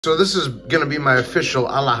So this is going to be my official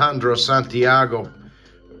Alejandro Santiago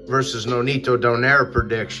versus Nonito Donaire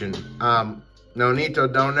prediction.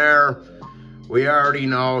 Nonito Donaire, we already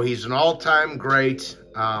know he's an all-time great.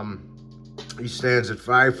 He stands at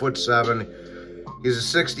 5'7".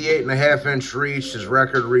 He's a 68.5-inch reach. His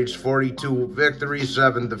record reached 42 victories,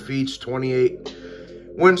 7 defeats, 28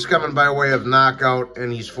 wins coming by way of knockout,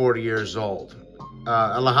 and he's 40 years old.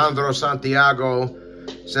 Alejandro Santiago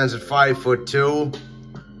stands at 5'2".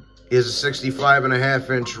 He has a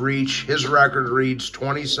 65.5-inch reach. His record reads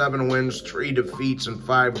 27 wins, 3 defeats, and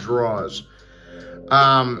 5 draws.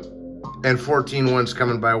 And 14 wins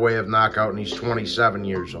coming by way of knockout, and he's 27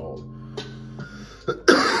 years old.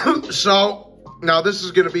 So, now this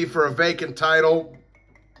is going to be for a vacant title,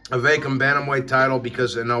 a vacant bantamweight title,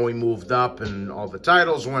 because I know he moved up and all the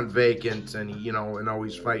titles went vacant, and, I know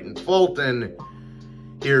he's fighting Fulton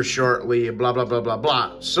here shortly, blah, blah, blah, blah,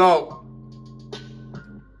 blah. So,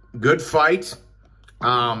 good fight.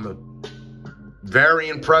 Very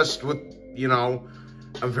impressed with, I'm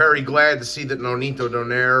very glad to see that Nonito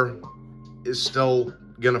Donaire is still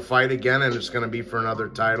going to fight again, and it's going to be for another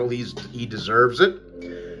title. He deserves it.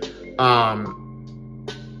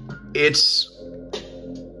 It's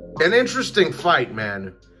an interesting fight,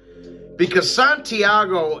 man, because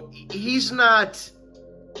Santiago, he's not,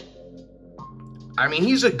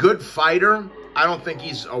 he's a good fighter. I don't think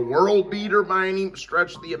he's a world beater by any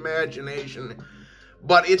stretch of the imagination,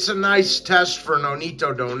 but it's a nice test for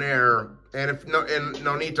Nonito Donaire. And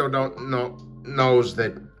Nonito knows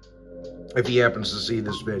that if he happens to see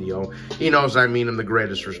this video, he knows I mean him the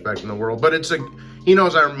greatest respect in the world. But he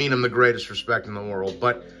knows I mean him the greatest respect in the world.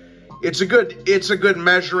 But it's a good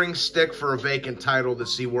measuring stick for a vacant title to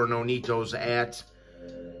see where Nonito's at,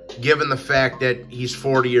 given the fact that he's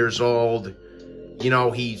 40 years old.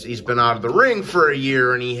 He's been out of the ring for a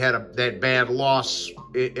year, and he had that bad loss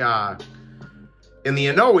in the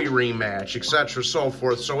Inoue rematch, etc., so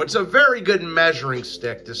forth. So it's a very good measuring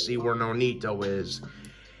stick to see where Nonito is.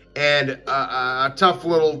 And a tough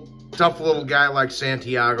little guy like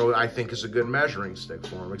Santiago, I think, is a good measuring stick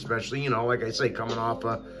for him, especially, like I say, coming off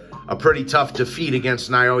a pretty tough defeat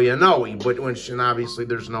against Naoya Inoue. But and obviously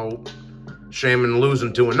there's no shame in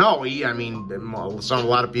losing to Inoue. A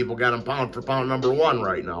lot of people got him pound for pound number 1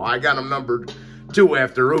 right now. I got him number 2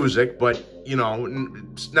 after Usyk, but,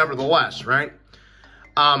 nevertheless, right?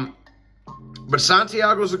 But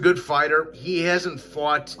Santiago's a good fighter. He hasn't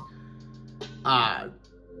fought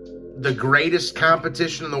the greatest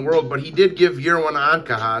competition in the world, but he did give Yerwin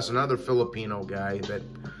Ancajas, another Filipino guy that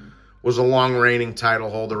was a long reigning title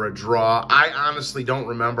holder, a draw. I honestly don't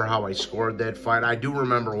remember how I scored that fight. I do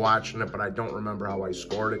remember watching it, but I don't remember how I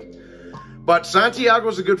scored it. But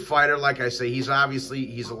Santiago's a good fighter. Like I say, he's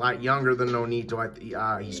a lot younger than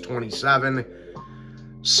Nonito. He's 27.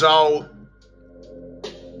 So,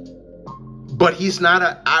 but he's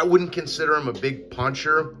not I wouldn't consider him a big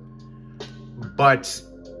puncher, but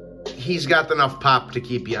he's got enough pop to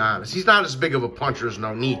keep you honest. He's not as big of a puncher as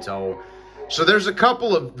Nonito. So there's a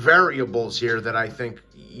couple of variables here that I think,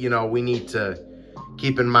 we need to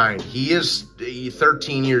keep in mind. He is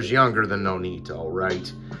 13 years younger than Nonito,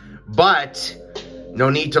 right? But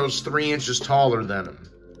Nonito's 3 inches taller than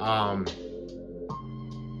him.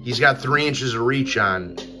 He's got 3 inches of reach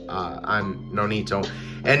on Nonito.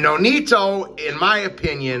 And Nonito, in my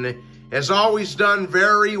opinion, has always done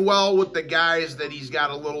very well with the guys that he's got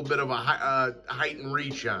a little bit of a height and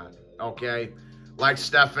reach on, okay? Like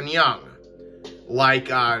Stephen Young, like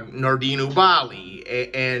Nordine Bali,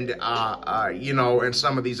 and and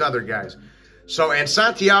some of these other guys. So, and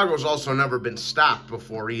Santiago's also never been stopped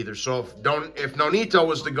before either. So if Nonito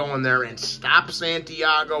was to go in there and stop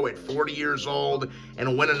Santiago at 40 years old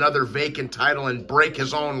and win another vacant title and break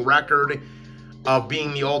his own record of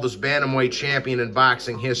being the oldest bantamweight champion in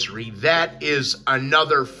boxing history, that is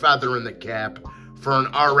another feather in the cap for an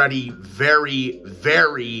already very,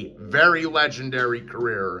 very, very legendary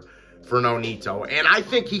career for Nonito, and I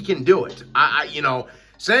think he can do it.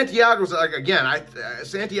 Santiago's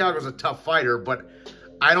Santiago's a tough fighter, but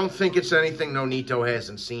I don't think it's anything Nonito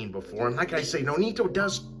hasn't seen before. And like I say, Nonito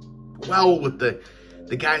does well with the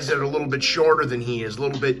guys that are a little bit shorter than he is, a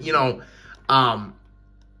little bit,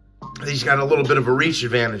 he's got a little bit of a reach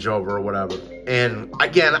advantage over or whatever. And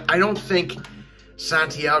again, I don't think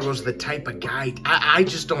Santiago's the type of guy, I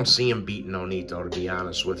just don't see him beating Nonito, to be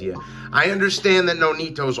honest with you. I understand that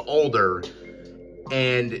Nonito's older,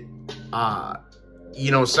 and,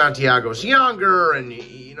 Santiago's younger, and,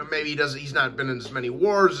 maybe he's not been in as many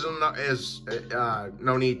wars as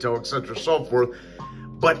Nonito, etc., so forth.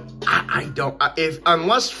 But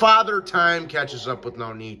unless Father Time catches up with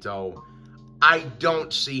Nonito, I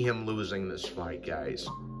don't see him losing this fight, guys.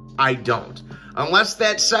 I don't. Unless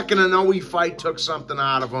that second Inoue fight took something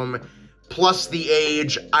out of him, plus the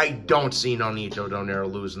age, I don't see Nonito Donaire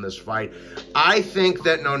losing this fight. I think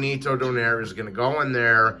that Nonito Donaire is going to go in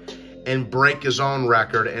there and break his own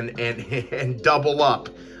record and double up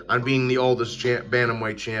on being the oldest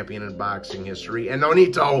bantamweight champion in boxing history. And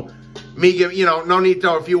Nonito,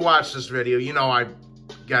 Nonito, if you watch this video, I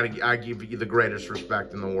give you the greatest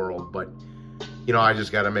respect in the world, but I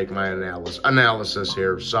just got to make my analysis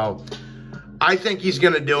here. So I think he's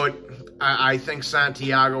going to do it. I think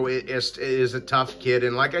Santiago is a tough kid,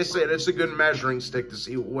 and like I said, it's a good measuring stick to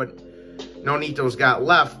see what Nonito's got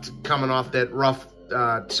left coming off that rough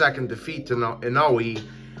second defeat to Inoue,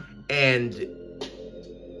 and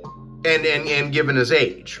given his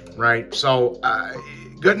age, right? So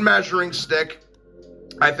good measuring stick.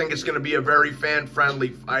 I think it's going to be a very fan-friendly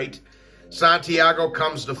fight. Santiago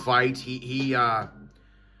comes to fight.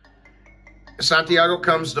 Santiago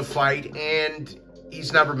comes to fight, and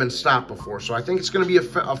he's never been stopped before. So I think it's going to be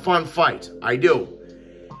a fun fight. I do,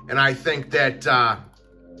 and I think that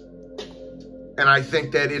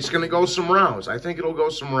it's going to go some rounds. I think it'll go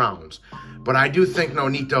some rounds, but I do think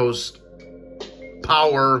Nonito's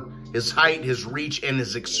power, his height, his reach, and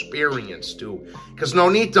his experience, too. Because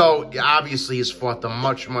Nonito, obviously, has fought the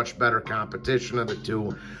much, much better competition of the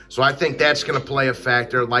two. So I think that's going to play a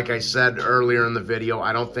factor. Like I said earlier in the video,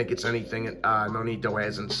 I don't think it's anything Nonito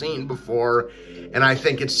hasn't seen before. And I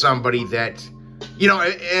think it's somebody that,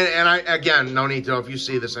 again, Nonito, if you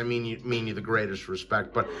see this, I mean you the greatest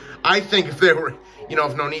respect. But I think if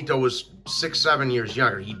Nonito was 6-7 years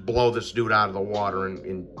younger, he'd blow this dude out of the water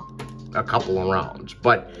in a couple of rounds.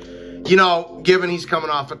 But given he's coming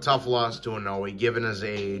off a tough loss to Inoue, given his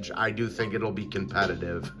age, I do think it'll be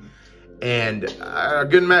competitive. And a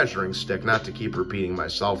good measuring stick, not to keep repeating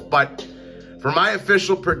myself. But for my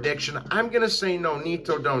official prediction, I'm going to say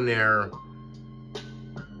Nonito Donaire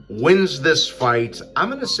wins this fight. I'm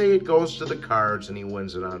going to say it goes to the cards and he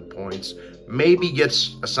wins it on points. Maybe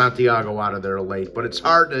gets Santiago out of there late, but it's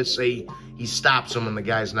hard to say he stops him when the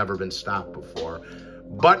guy's never been stopped before.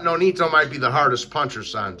 But Nonito might be the hardest puncher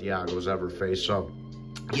Santiago's ever faced, so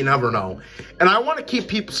you never know. And I want to keep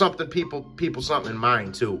people something in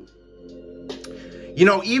mind too.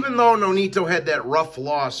 Even though Nonito had that rough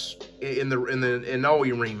loss in the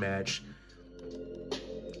Inoue rematch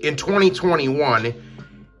in 2021,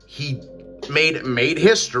 he made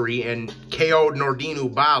history and KO'd Nordine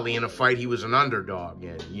Ubali in a fight he was an underdog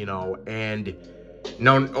in.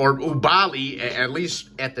 Ubali, at least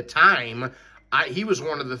at the time, he was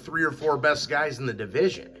one of the 3 or 4 best guys in the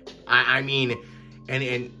division.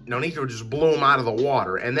 And Nonito just blew him out of the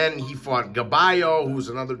water. And then he fought Gabayo, who's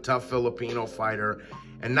another tough Filipino fighter,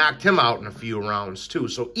 and knocked him out in a few rounds too.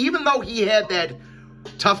 So even though he had that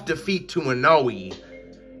tough defeat to Inoue,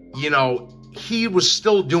 he was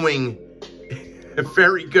still doing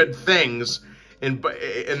very good things in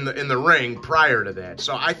the ring prior to that.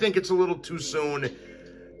 So I think it's a little too soon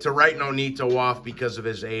to write Nonito off because of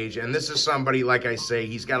his age. And this is somebody, like I say,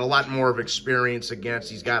 he's got a lot more of experience against.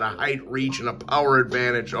 He's got a height, reach, and a power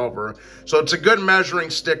advantage over. So it's a good measuring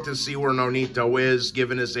stick to see where Nonito is,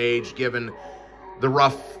 given his age, given the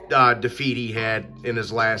rough defeat he had in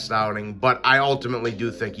his last outing. But I ultimately do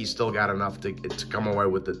think he's still got enough to come away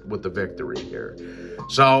with the victory here.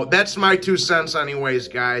 So that's my 2 cents anyways,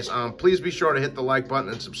 guys. Please be sure to hit the like button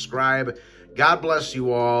and subscribe. God bless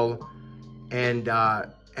you all. And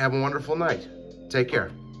have a wonderful night. Take care.